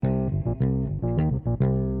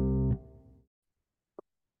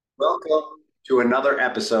Welcome to another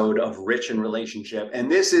episode of Rich in Relationship.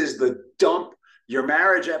 And this is the dump your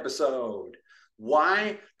marriage episode.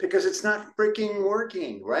 Why? Because it's not freaking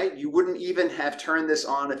working, right? You wouldn't even have turned this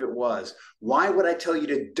on if it was. Why would I tell you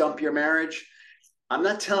to dump your marriage? I'm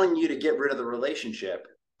not telling you to get rid of the relationship.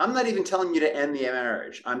 I'm not even telling you to end the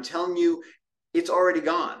marriage. I'm telling you it's already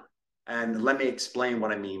gone. And let me explain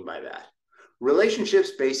what I mean by that.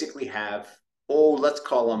 Relationships basically have, let's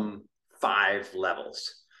call them 5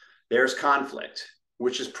 levels. There's conflict,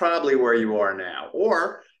 which is probably where you are now.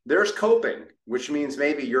 Or there's coping, which means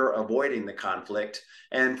maybe you're avoiding the conflict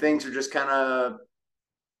and things are just kind of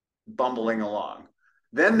bumbling along.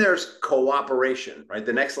 Then there's cooperation, right?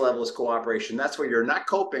 The next level is cooperation. That's where you're not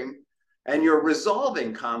coping and you're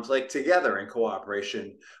resolving conflict together in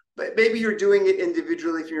cooperation. But maybe you're doing it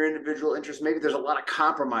individually for your individual interests. Maybe there's a lot of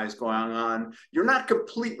compromise going on. You're not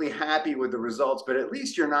completely happy with the results, but at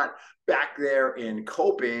least you're not back there in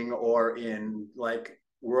coping or in like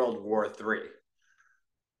World War III.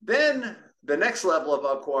 Then the next level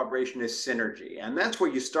of cooperation is synergy. And that's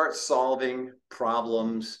where you start solving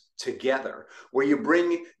problems together, where you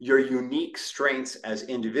bring your unique strengths as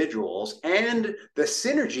individuals and the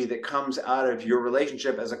synergy that comes out of your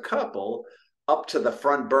relationship as a couple up to the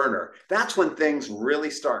front burner. That's when things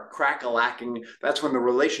really start crack-a-lacking. That's when the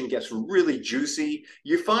relation gets really juicy.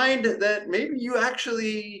 You find that maybe you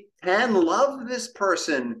actually can love this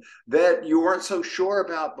person that you weren't so sure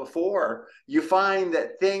about before. You find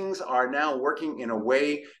that things are now working in a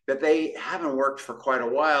way that they haven't worked for quite a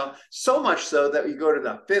while, so much so that we go to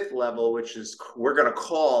the 5th level, which is we're going to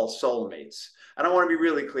call soulmates. And I want to be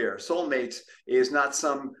really clear. Soulmates is not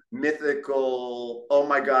some mythical, oh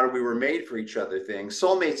my God, we were made for each other thing.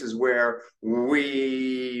 Soulmates is where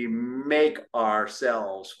we make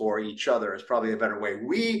ourselves for each other, is probably a better way.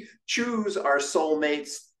 We choose our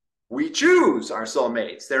soulmates. We choose our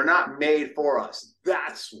soulmates. They're not made for us.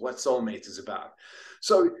 That's what soulmates is about.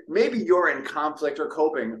 So maybe you're in conflict or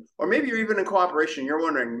coping, or maybe you're even in cooperation. You're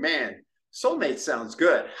wondering, man, soulmate sounds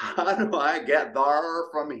good. How do I get there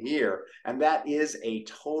from here? And that is a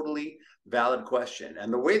totally valid question.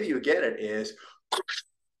 And the way that you get it is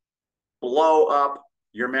blow up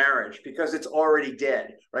your marriage because it's already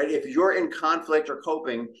dead, right? If you're in conflict or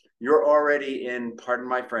coping, you're already in, pardon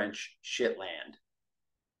my French, shit land.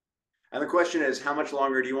 And the question is, how much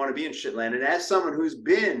longer do you want to be in shitland? And as someone who's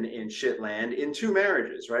been in shitland in 2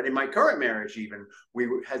 marriages, right? In my current marriage, even, we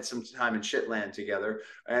had some time in shitland together.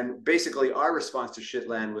 And basically, our response to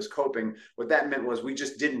shitland was coping. What that meant was we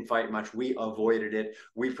just didn't fight much. We avoided it.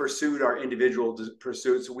 We pursued our individual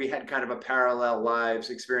pursuits. We had kind of a parallel lives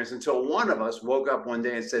experience until one of us woke up one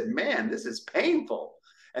day and said, man, this is painful,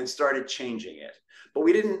 and started changing it. But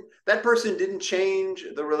that person didn't change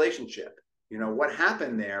the relationship. You know, what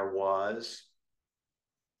happened there was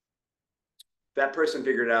that person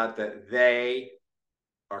figured out that they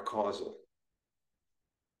are causal.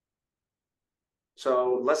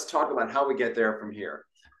 So let's talk about how we get there from here.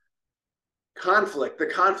 Conflict, the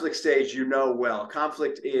conflict stage, you know well.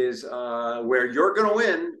 Conflict is where you're going to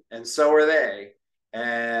win and so are they.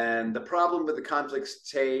 And the problem with the conflict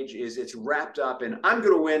stage is it's wrapped up in I'm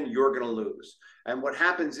going to win, you're going to lose. And what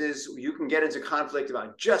happens is you can get into conflict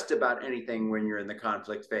about just about anything when you're in the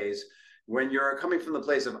conflict phase. When you're coming from the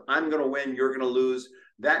place of I'm going to win, you're going to lose,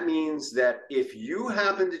 that means that if you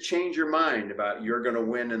happen to change your mind about you're going to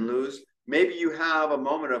win and lose, maybe you have a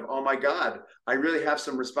moment of, oh my God, I really have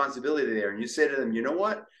some responsibility there. And you say to them, you know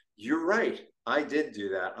what? You're right. I did do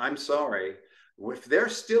that. I'm sorry. If they're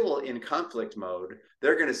still in conflict mode,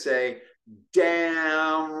 they're going to say,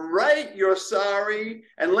 damn right, you're sorry.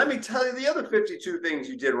 And let me tell you the other 52 things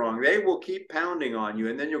you did wrong. They will keep pounding on you.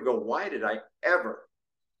 And then you'll go, why did I ever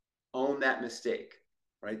own that mistake?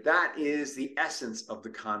 Right? That is the essence of the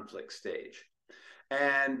conflict stage.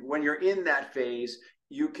 And when you're in that phase,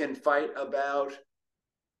 you can fight about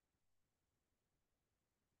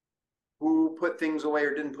who put things away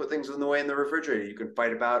or didn't put things in the way in the refrigerator. You can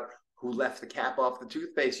fight about who left the cap off the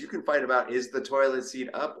toothpaste. You can fight about, is the toilet seat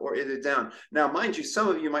up or is it down? Now, mind you, some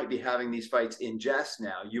of you might be having these fights in jest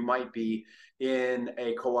now. You might be in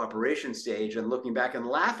a cooperation stage and looking back and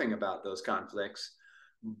laughing about those conflicts.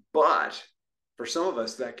 But for some of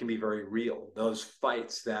us, that can be very real. Those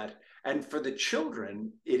fights and for the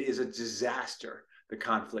children, it is a disaster, the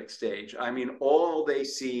conflict stage. I mean, all they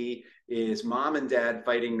see is mom and dad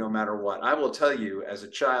fighting no matter what. I will tell you, as a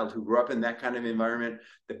child who grew up in that kind of environment,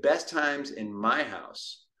 the best times in my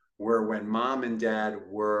house were when mom and dad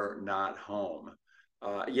were not home.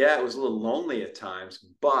 Yeah, it was a little lonely at times,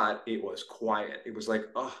 but it was quiet. It was like,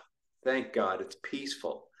 oh, thank God, it's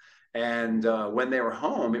peaceful. And when they were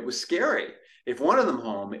home, it was scary. If one of them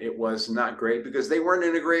home, it was not great because they weren't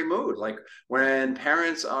in a great mood. Like when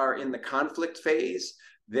parents are in the conflict phase,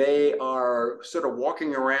 they are sort of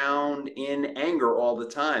walking around in anger all the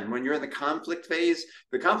time. When you're in the conflict phase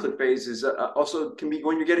is also can be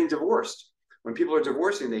when you're getting divorced. When people are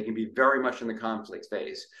divorcing, they can be very much in the conflict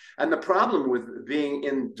phase. And the problem with being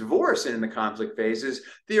in divorce and in the conflict phase is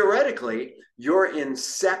theoretically, you're in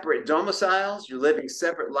separate domiciles, you're living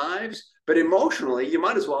separate lives, but emotionally, you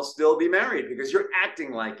might as well still be married because you're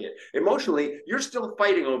acting like it. Emotionally, you're still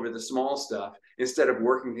fighting over the small stuff instead of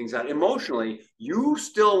working things out. Emotionally, you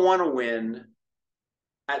still want to win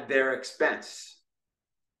at their expense.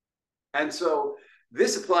 And so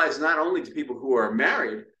this applies not only to people who are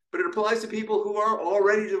married, but it applies to people who are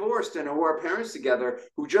already divorced and who are parents together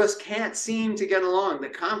who just can't seem to get along. The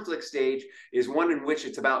conflict stage is one in which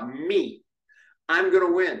it's about me. I'm going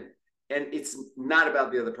to win. And it's not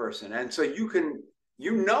about the other person. And so you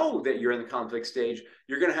know that you're in the conflict stage,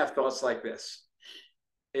 you're going to have thoughts like this.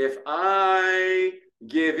 If I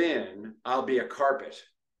give in, I'll be a carpet.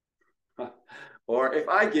 Or if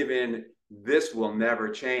I give in, this will never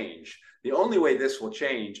change. The only way this will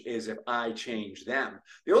change is if I change them.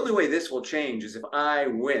 The only way this will change is if I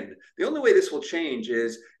win. The only way this will change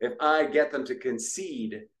is if I get them to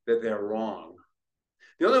concede that they're wrong.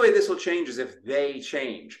 The only way this will change is if they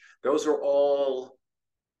change. Those are all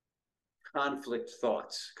conflict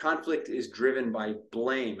thoughts. Conflict is driven by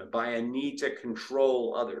blame, by a need to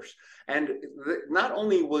control others. And not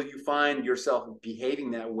only will you find yourself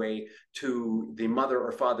behaving that way to the mother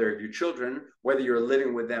or father of your children, whether you're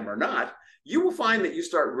living with them or not, you will find that you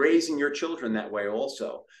start raising your children that way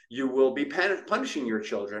also. You will be punishing your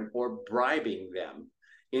children or bribing them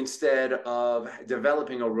instead of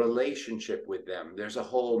developing a relationship with them. There's a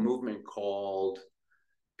whole movement called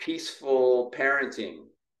peaceful parenting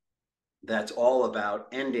that's all about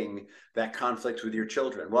ending that conflict with your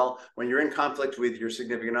children. Well, when you're in conflict with your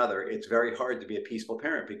significant other, it's very hard to be a peaceful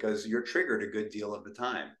parent because you're triggered a good deal of the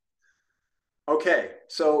time. Okay,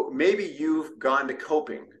 so maybe you've gone to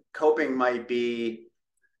coping. Coping might be,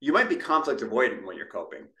 you might be conflict avoidant when you're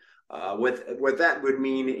coping. What that would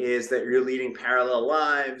mean is that you're leading parallel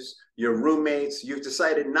lives, your roommates, you've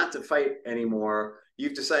decided not to fight anymore.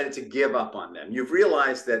 You've decided to give up on them. You've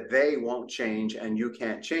realized that they won't change and you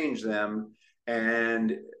can't change them.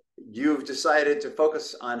 And you've decided to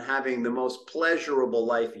focus on having the most pleasurable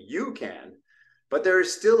life you can, but there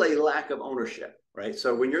is still a lack of ownership, right?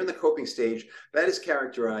 So when you're in the coping stage, that is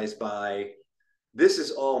characterized by this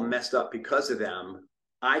is all messed up because of them.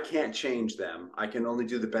 I can't change them. I can only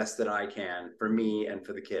do the best that I can for me and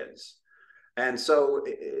for the kids. And so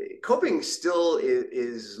coping still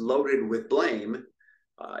is loaded with blame.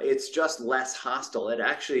 It's just less hostile. It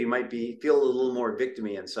actually might feel a little more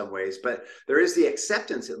victimy in some ways, but there is the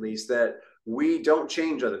acceptance, at least, that we don't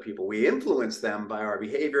change other people. We influence them by our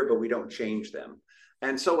behavior, but we don't change them.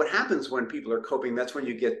 And so what happens when people are coping, that's when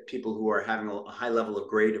you get people who are having a high level of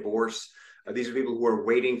gray divorce. These are people who are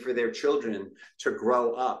waiting for their children to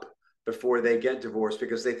grow up before they get divorced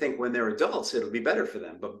because they think when they're adults, it'll be better for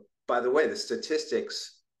them. But by the way, the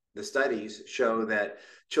statistics, the studies show that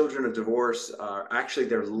children of divorce are actually,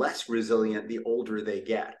 they're less resilient the older they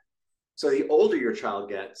get. So the older your child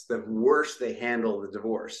gets, the worse they handle the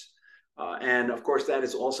divorce. And of course, that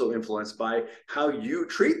is also influenced by how you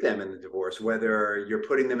treat them in the divorce, whether you're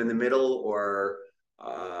putting them in the middle or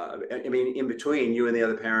in between you and the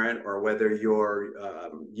other parent, or whether you're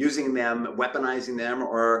using them, weaponizing them,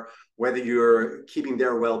 or whether you're keeping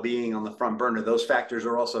their well-being on the front burner. Those factors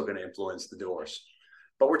are also going to influence the divorce.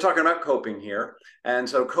 But we're talking about coping here. And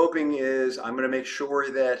so coping is, I'm going to make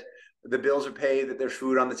sure that the bills are paid, that there's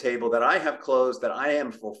food on the table, that I have clothes, that I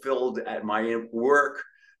am fulfilled at my work.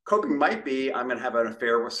 Coping might be, I'm going to have an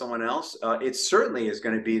affair with someone else. It certainly is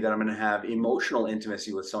going to be that I'm going to have emotional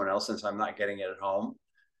intimacy with someone else since I'm not getting it at home.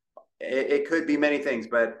 It could be many things,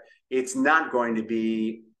 but it's not going to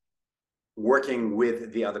be working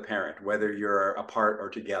with the other parent, whether you're apart or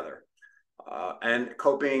together. And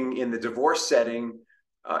coping in the divorce setting,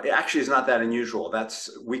 it actually is not that unusual.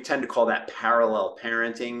 We tend to call that parallel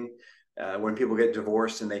parenting. When people get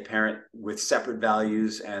divorced and they parent with separate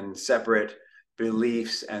values and separate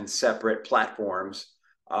beliefs and separate platforms.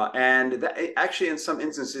 And that, actually, in some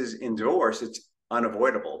instances in divorce, it's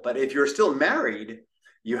unavoidable. But if you're still married,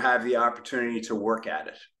 you have the opportunity to work at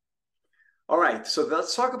it. All right, so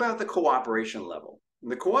let's talk about the cooperation level.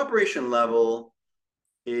 The cooperation level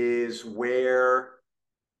is where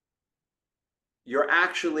you're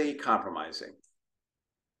actually compromising.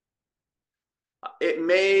 It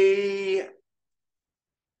may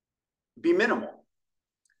be minimal.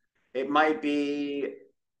 It might be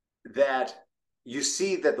that you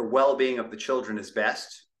see that the well-being of the children is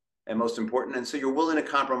best and most important, and so you're willing to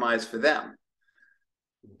compromise for them.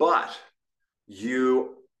 But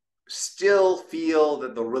you still feel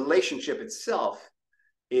that the relationship itself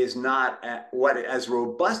is not as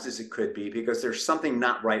robust as it could be, because there's something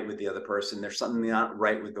not right with the other person. There's something not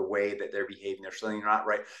right with the way that they're behaving. There's something not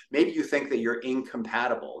right. Maybe you think that you're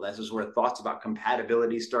incompatible. This is where thoughts about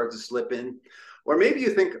compatibility start to slip in. Or maybe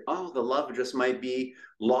you think, oh, the love just might be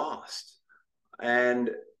lost. And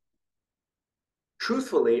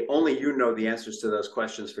truthfully, only you know the answers to those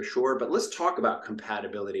questions for sure. But let's talk about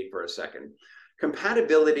compatibility for a second.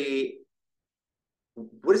 Compatibility,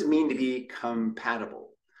 what does it mean to be compatible?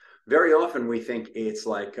 Very often we think it's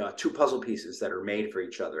like two puzzle pieces that are made for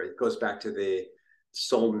each other. It goes back to the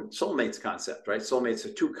soulmates concept, right? Soulmates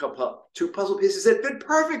are two puzzle pieces that fit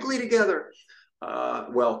perfectly together.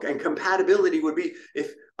 And compatibility would be,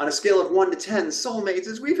 if on a scale of 1 to 10, soulmates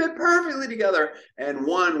is we fit perfectly together, and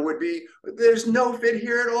 1 would be there's no fit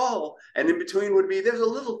here at all, and in between would be there's a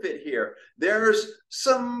little fit here, there's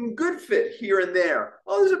some good fit here and there,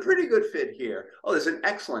 oh, there's a pretty good fit here, oh, there's an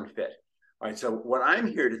excellent fit. All right, so what I'm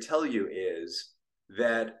here to tell you is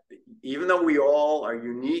that even though we all are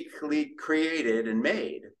uniquely created and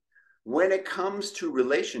made, when it comes to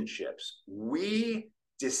relationships, we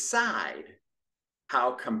decide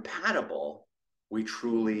how compatible we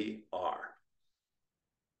truly are.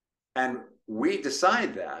 And we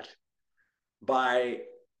decide that by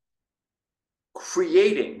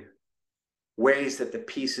creating ways that the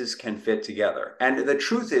pieces can fit together. And the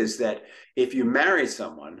truth is that if you marry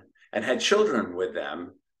someone and had children with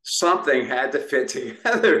them, something had to fit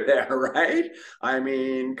together there, right? I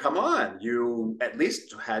mean, come on, you at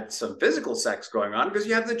least had some physical sex going on because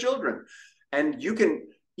you have the children. And you can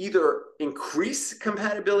either increase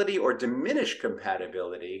compatibility or diminish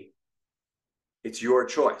compatibility. It's your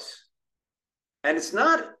choice. And it's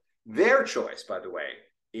not their choice, by the way.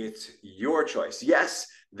 It's your choice. Yes,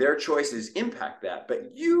 their choices impact that,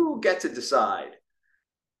 but you get to decide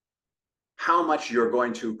how much you're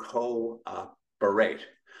going to cooperate.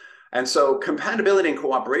 And so compatibility and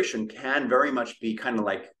cooperation can very much be kind of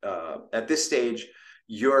like, at this stage,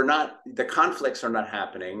 the conflicts are not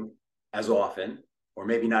happening as often, or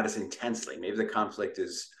maybe not as intensely. Maybe the conflict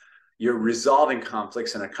is, you're resolving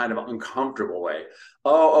conflicts in a kind of uncomfortable way.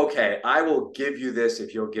 Oh, okay, I will give you this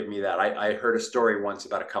if you'll give me that. I heard a story once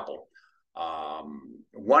about a couple.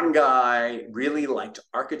 One guy really liked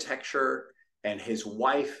architecture, and his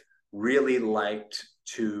wife really liked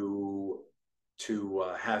to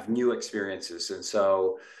have new experiences. And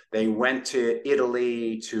so they went to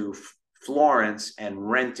Italy, to Florence, and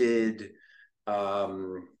rented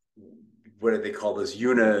what do they call those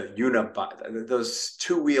those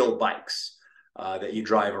two-wheel bikes that you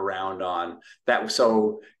drive around on.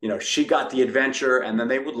 So she got the adventure, and then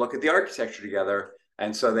they would look at the architecture together.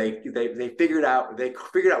 And so they figured out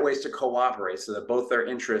ways to cooperate so that both their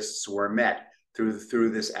interests were met through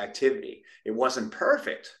this activity. It wasn't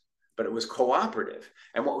perfect, but it was cooperative.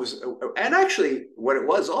 And actually what it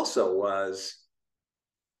was also was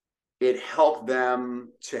it helped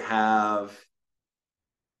them to have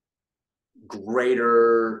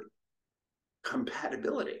greater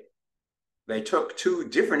compatibility. They took two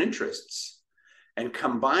different interests and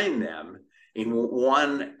combined them in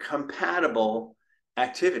one compatible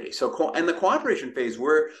activity. So in the cooperation phase,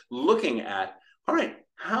 we're looking at, all right,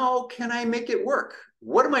 how can I make it work?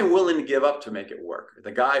 What am I willing to give up to make it work?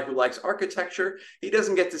 The guy who likes architecture, he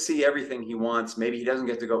doesn't get to see everything he wants. Maybe he doesn't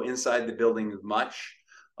get to go inside the building much.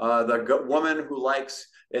 The woman who likes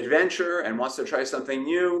adventure and wants to try something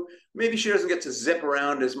new, maybe she doesn't get to zip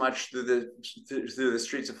around as much through the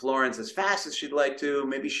streets of Florence as fast as she'd like to.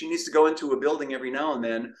 Maybe she needs to go into a building every now and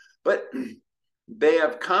then, but they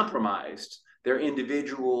have compromised their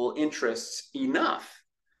individual interests enough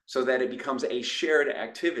so that it becomes a shared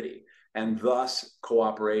activity, and thus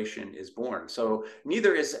cooperation is born. So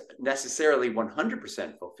neither is necessarily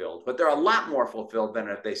 100% fulfilled, but they're a lot more fulfilled than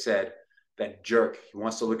if they said, that jerk, he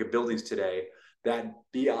wants to look at buildings today, that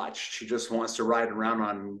biatch, she just wants to ride around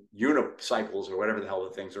on unicycles or whatever the hell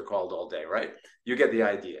the things are called all day, right? You get the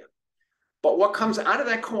idea. But what comes out of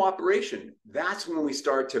that cooperation, that's when we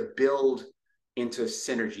start to build into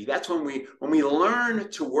synergy. That's when we learn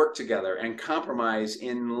to work together and compromise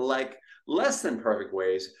in like less than perfect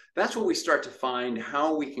ways. That's when we start to find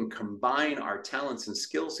how we can combine our talents and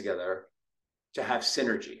skills together to have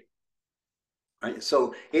synergy. Right?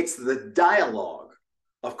 So it's the dialogue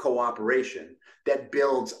of cooperation that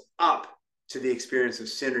builds up to the experience of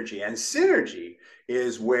synergy. And synergy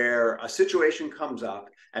is where a situation comes up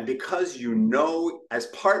And because you know, as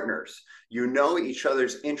partners, you know each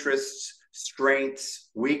other's interests, strengths,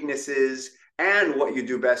 weaknesses, and what you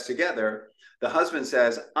do best together. The husband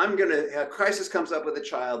says, a crisis comes up with a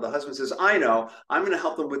child. The husband says, I know, I'm going to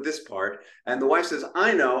help them with this part. And the wife says,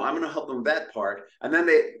 I know, I'm going to help them with that part. And then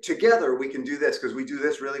together we can do this because we do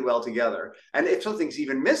this really well together. And if something's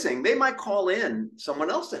even missing, they might call in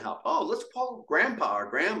someone else to help. Oh, let's call grandpa or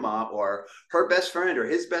grandma or her best friend or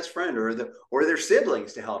his best friend or their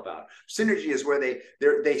siblings to help out. Synergy is where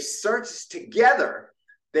they start together.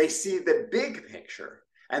 They see the big picture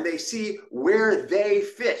and they see where they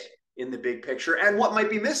fit in the big picture and what might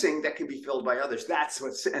be missing that can be filled by others.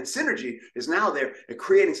 And synergy is now there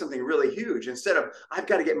creating something really huge. Instead of, I've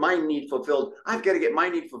got to get my need fulfilled,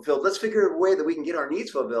 let's figure out a way that we can get our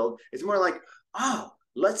needs fulfilled. It's more like, oh,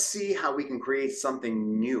 let's see how we can create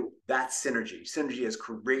something new. That's synergy. Synergy is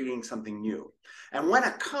creating something new. And when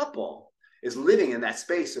a couple is living in that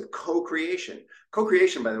space of co-creation,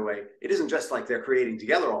 by the way, it isn't just like they're creating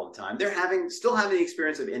together all the time. They're still having the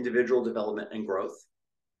experience of individual development and growth.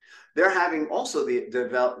 They're having also the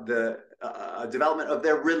development of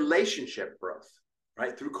their relationship growth,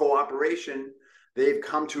 right? Through cooperation, they've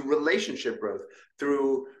come to relationship growth.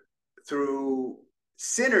 Through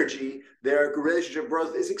synergy, their relationship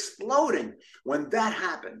growth is exploding. When that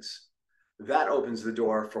happens, that opens the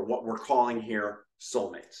door for what we're calling here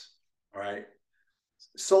soulmates, all right?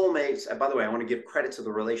 Soulmates, and by the way, I want to give credit to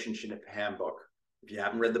the Relationship Handbook. If you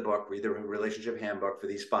haven't read the book, read the Relationship Handbook for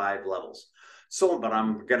these 5 levels. But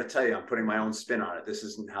I'm going to tell you, I'm putting my own spin on it. This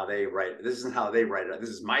isn't how they write it. This isn't how they write it. This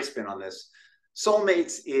is my spin on this.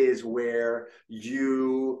 Soulmates is where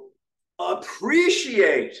you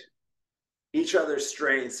appreciate each other's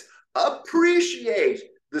strengths, appreciate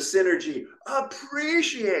the synergy,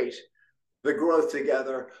 appreciate the growth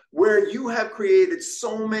together, where you have created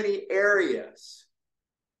so many areas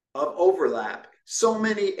of overlap, so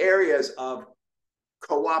many areas of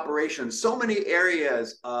cooperation, so many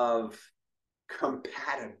areas of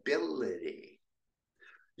compatibility.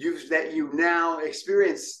 That you now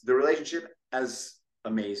experience the relationship as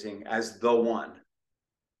amazing, as the one.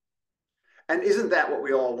 And isn't that what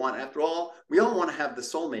we all want? After all, we all want to have the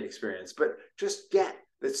soulmate experience, but just get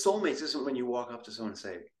that soulmates isn't when you walk up to someone and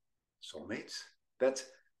say, soulmates?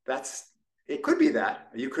 It could be that.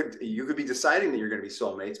 You could be deciding that you're going to be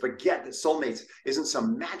soulmates, but get that soulmates isn't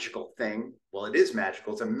some magical thing. Well, it is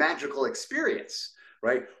magical. It's a magical experience.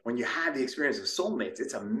 Right? When you have the experience of soulmates,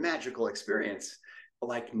 it's a magical experience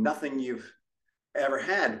like nothing you've ever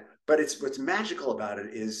had. But what's magical about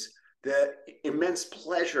it is the immense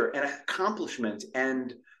pleasure and accomplishment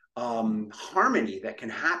and harmony that can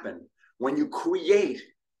happen when you create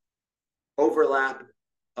overlap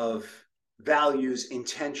of values,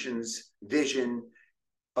 intentions, vision,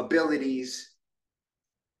 abilities,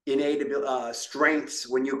 innate strengths.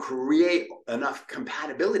 When you create enough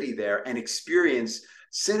compatibility there and experience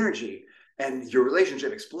synergy and your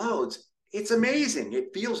relationship explodes, it's amazing.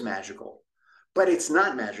 It feels magical, but it's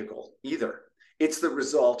not magical either. It's the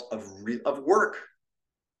result of work.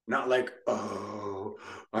 Not like, oh,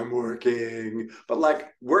 I'm working, but like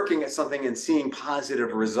working at something and seeing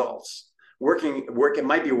positive results. It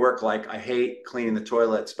might be work like, I hate cleaning the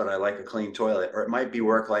toilets, but I like a clean toilet. Or it might be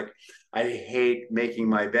work like, I hate making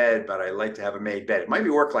my bed, but I like to have a made bed. It might be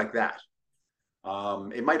work like that.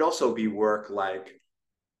 It might also be work like,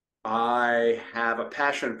 I have a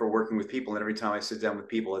passion for working with people, and every time I sit down with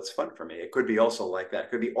people, it's fun for me. It could be also like that.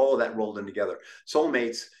 It could be all of that rolled in together.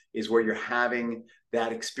 Soulmates is where you're having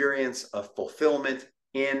that experience of fulfillment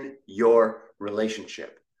in your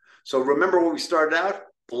relationship. So remember when we started out?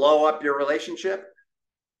 Blow up your relationship.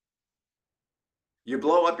 You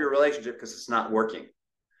blow up your relationship because it's not working.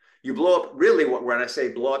 You blow up, really, when I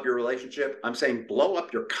say blow up your relationship, I'm saying blow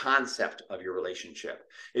up your concept of your relationship.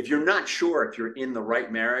 If you're not sure if you're in the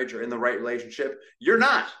right marriage or in the right relationship, you're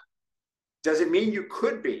not. Does it mean you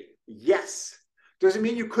could be? Yes. Does it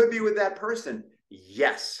mean you could be with that person?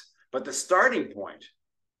 Yes. But the starting point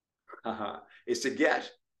is to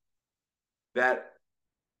get that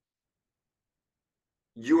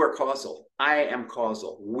you are causal. I am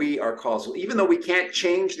causal. We are causal. Even though we can't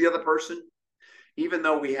change the other person, even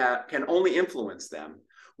though we can only influence them,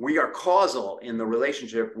 we are causal in the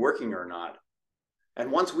relationship, working or not.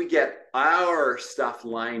 And once we get our stuff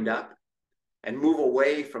lined up and move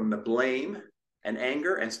away from the blame and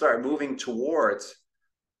anger and start moving towards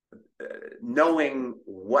knowing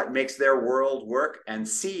what makes their world work and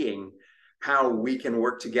seeing how we can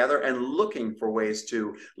work together and looking for ways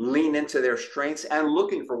to lean into their strengths and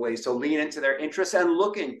looking for ways to lean into their interests and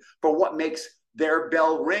looking for what makes their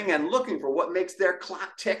bell ring and looking for what makes their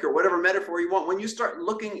clock tick or whatever metaphor you want, when you start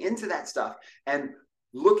looking into that stuff and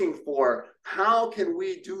looking for how can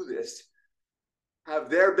we do this, have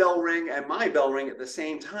their bell ring and my bell ring at the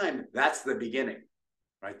same time, that's the beginning,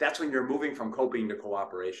 right? That's when you're moving from coping to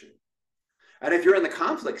cooperation. And if you're in the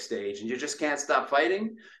conflict stage and you just can't stop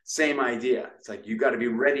fighting, same idea. It's like you got to be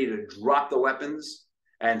ready to drop the weapons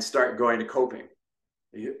and start going to coping.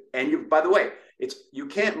 By the way, you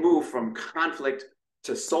can't move from conflict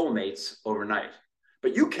to soulmates overnight,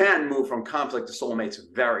 but you can move from conflict to soulmates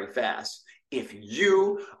very fast if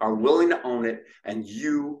you are willing to own it and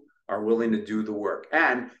you are willing to do the work.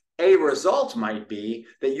 And a result might be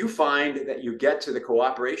that you find that you get to the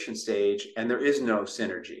cooperation stage and there is no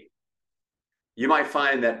synergy. You might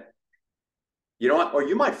find that, or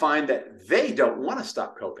you might find that they don't want to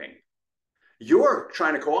stop coping. You're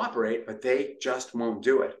trying to cooperate, but they just won't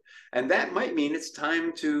do it. And that might mean it's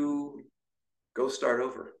time to go start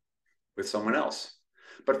over with someone else.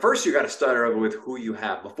 But first, you got to start over with who you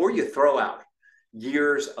have. Before you throw out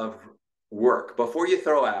years of work, before you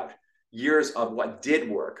throw out years of what did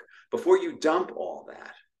work, before you dump all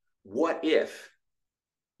that, what if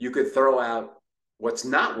you could throw out what's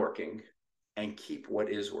not working and keep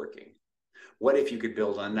what is working? What if you could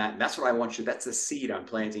build on that? And that's what I want you, that's the seed I'm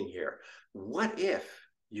planting here. What if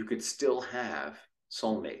you could still have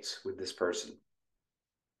soulmates with this person?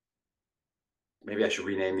 Maybe I should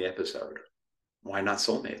rename the episode. Why not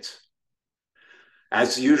soulmates?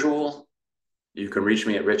 As usual, you can reach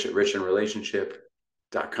me at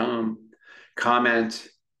rich@richinrelationship.com. Comment,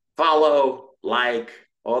 follow, like,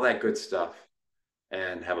 all that good stuff,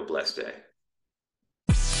 and have a blessed day.